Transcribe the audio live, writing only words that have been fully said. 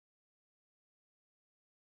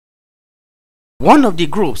One of the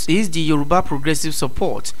groups is the Yoruba Progressive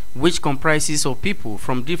Support, which comprises of people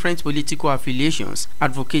from different political affiliations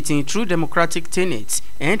advocating true democratic tenets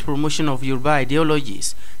and promotion of Yoruba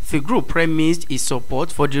ideologies. The group premised its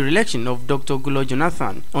support for the re-election of Dr. Goodluck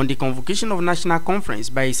Jonathan on the convocation of national conference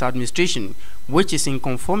by his administration, which is in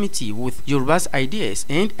conformity with Yoruba's ideas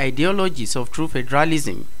and ideologies of true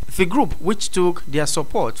federalism. The group, which took their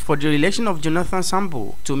support for the re-election of Jonathan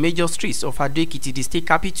Sambo to major streets of Ekiti, the state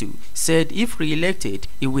capital, said if re-elected,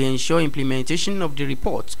 it will ensure implementation of the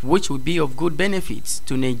report, which will be of good benefits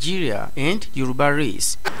to Nigeria and Yoruba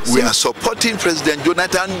race. We are supporting President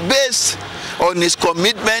Jonathan based on his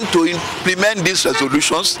commitment to implement these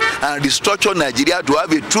resolutions and restructure Nigeria to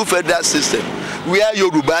have a true federal system where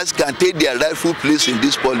Yorubas can take their rightful place in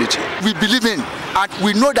this polity. We believe in and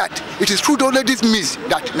we know that it is through only this means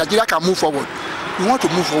that Nigeria can move forward. We want to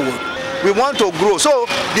move forward. We want to grow. So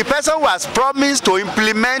the person who has promised to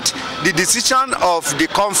implement the decision of the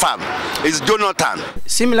confirm is Jonathan.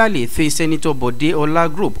 Similarly, the Senator Bode Ola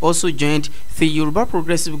group also joined the Yoruba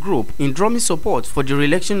Progressive Group in drumming support for the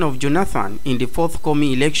re-election of Jonathan in the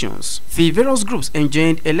forthcoming elections. The various groups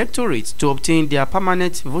enjoined electorates to obtain their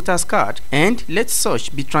permanent voters card and let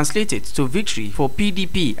such be translated to victory for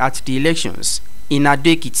PDP at the elections. In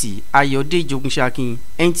Ekiti, Ayode Jogunshakin,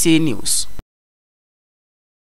 NTA News.